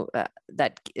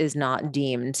 that is not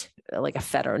deemed like a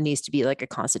federal, needs to be like a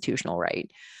constitutional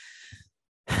right?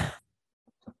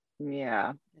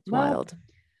 Yeah. It's wild.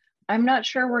 I'm not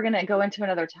sure we're going to go into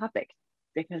another topic.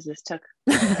 because this took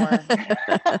more.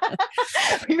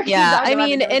 Yeah. I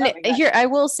mean, and here I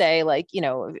will say, like, you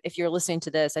know, if you're listening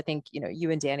to this, I think, you know,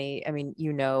 you and Danny, I mean,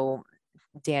 you know,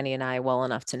 Danny and I well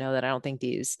enough to know that I don't think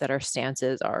that our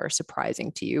stances are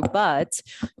surprising to you, but,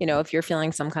 you know, if you're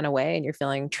feeling some kind of way and you're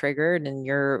feeling triggered and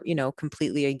you're, you know,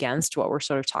 completely against what we're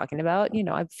sort of talking about, you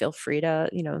know, I feel free to,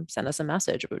 you know, send us a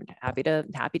message. We're happy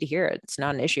to hear it. It's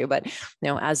not an issue, but, you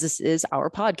know, as this is our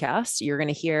podcast, you're going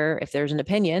to hear, if there's an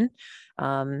opinion,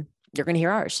 you're going to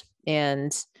hear ours.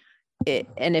 And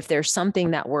if there's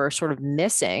something that we're sort of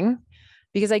missing,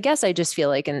 because I guess I just feel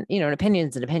like, and, you know, an opinion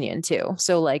is an opinion too.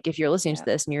 So like, if you're listening to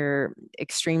this and you're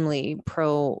extremely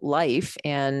pro-life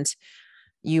and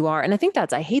you are, and I think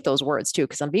I hate those words too,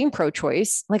 because I'm being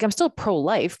pro-choice, like I'm still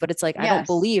pro-life, but it's like, I don't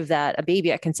believe that a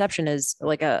baby at conception is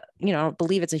like I don't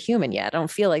believe it's a human yet. I don't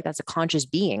feel like that's a conscious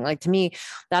being. Like to me,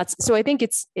 so I think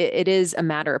it is a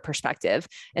matter of perspective.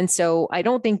 And so I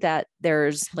don't think that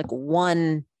there's like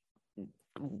one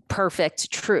perfect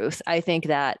truth. I think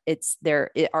that there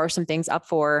are some things up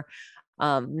for,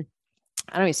 I don't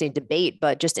even say debate,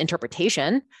 but just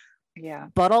interpretation. Yeah.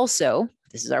 But also,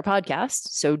 this is our podcast.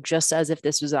 So just as if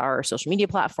this was our social media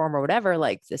platform or whatever,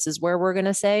 like this is where we're going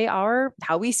to say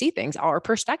how we see things, our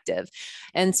perspective.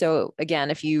 And so again,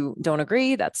 if you don't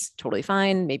agree, that's totally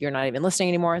fine. Maybe you're not even listening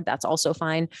anymore. That's also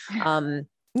fine.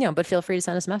 You know, but feel free to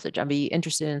send us a message. I'd be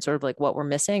interested in sort of like what we're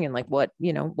missing and like where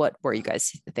you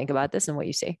guys think about this and what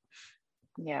you see.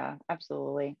 Yeah,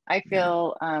 absolutely. I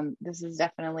feel this is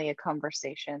definitely a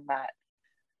conversation that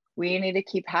we need to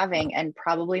keep having, and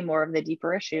probably more of the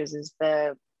deeper issues is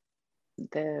the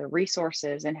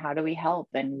resources and how do we help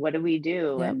and what do we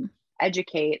do and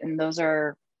educate. And those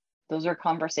are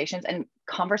conversations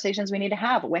we need to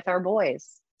have with our boys.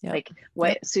 Like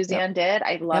what Suzanne did.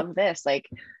 I love this. Like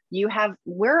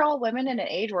we're all women in an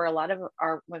age where a lot of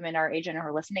our women our age and who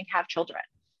are listening have children.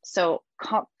 So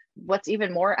what's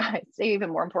even more, I'd say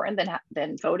even more important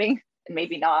than voting, and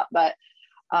maybe not, but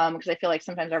because I feel like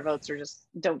sometimes our votes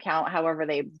don't count, however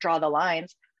they draw the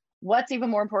lines. What's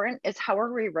even more important is how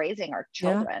are we raising our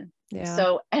children? Yeah.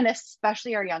 So, and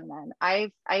especially our young men. I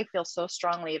feel so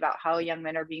strongly about how young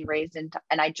men are being raised, and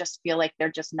I just feel like they're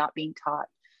just not being taught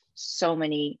so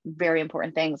many very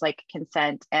important things like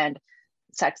consent and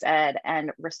sex ed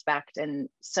and respect. And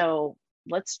so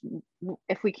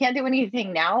if we can't do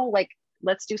anything now, like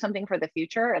let's do something for the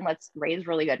future and let's raise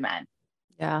really good men.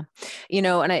 Yeah. You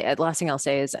know, and last thing I'll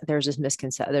say is there's this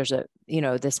misconception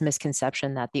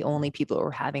that the only people who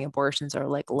are having abortions are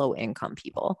like low income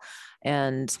people.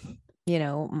 And, you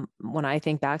know, when I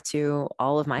think back to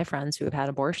all of my friends who have had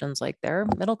abortions, like they're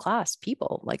middle class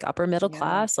people, like upper middle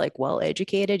class, like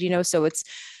well-educated, you know,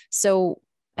 so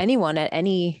anyone at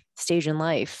any stage in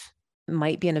life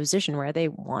might be in a position where they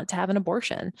want to have an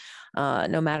abortion,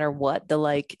 no matter what the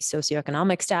like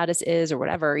socioeconomic status is or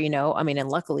whatever, you know. I mean, and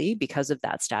luckily because of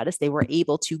that status, they were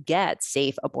able to get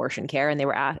safe abortion care and they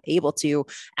were able to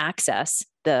access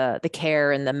the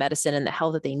care and the medicine and the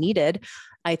health that they needed.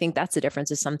 I think that's the difference,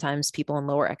 is sometimes people in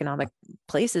lower economic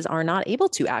places are not able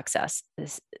to access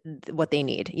what they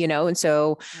need, you know? And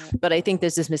so, but I think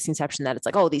there's this misconception that it's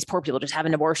like, oh, these poor people just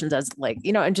having abortions as like,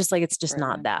 you know, and just like, it's just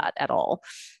not that at all.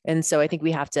 And so I think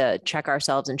we have to check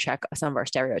ourselves and check some of our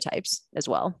stereotypes as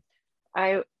well.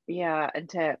 And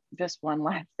to just one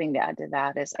last thing to add to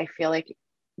that is I feel like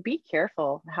be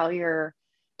careful how you're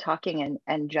talking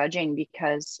and judging,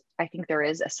 because I think there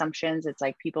is assumptions. It's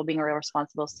like people being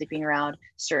irresponsible, sleeping around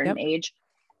certain age.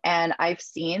 And I've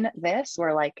seen this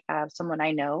where like someone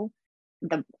I know,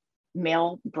 the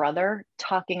male brother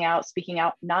speaking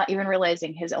out, not even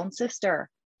realizing his own sister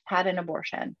had an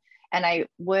abortion. And I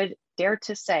would dare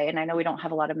to say, and I know we don't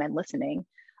have a lot of men listening,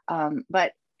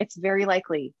 but it's very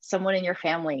likely someone in your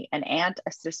family, an aunt,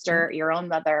 a sister, your own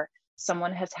mother,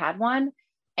 someone has had one.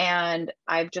 And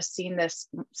I've just seen this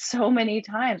so many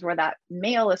times where that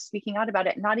male is speaking out about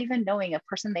it, not even knowing a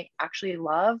person they actually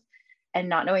love and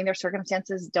not knowing their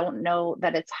circumstances, don't know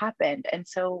that it's happened. And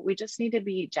so we just need to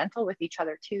be gentle with each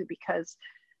other too, because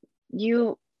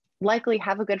you likely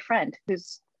have a good friend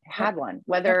who's had one,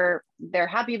 whether they're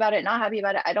happy about it, not happy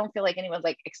about it. I don't feel like anyone's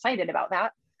like excited about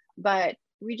that, but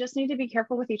we just need to be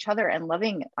careful with each other and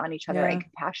loving on each other and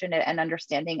compassionate and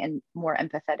understanding and more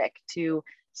empathetic to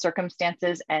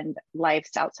circumstances and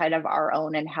lives outside of our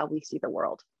own and how we see the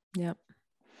world. Yep.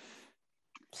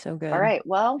 So good. All right.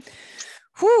 Well,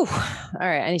 whew. All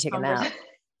right. I need to take a nap.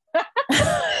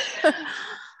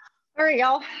 All right,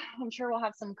 y'all. I'm sure we'll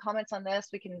have some comments on this.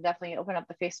 We can definitely open up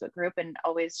the Facebook group and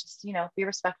always just, you know, be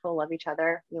respectful, love each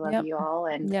other. We love you all.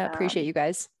 And appreciate you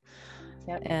guys.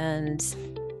 And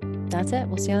that's it.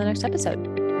 We'll see you on the next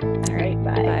episode. All right.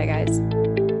 Bye. Bye, guys.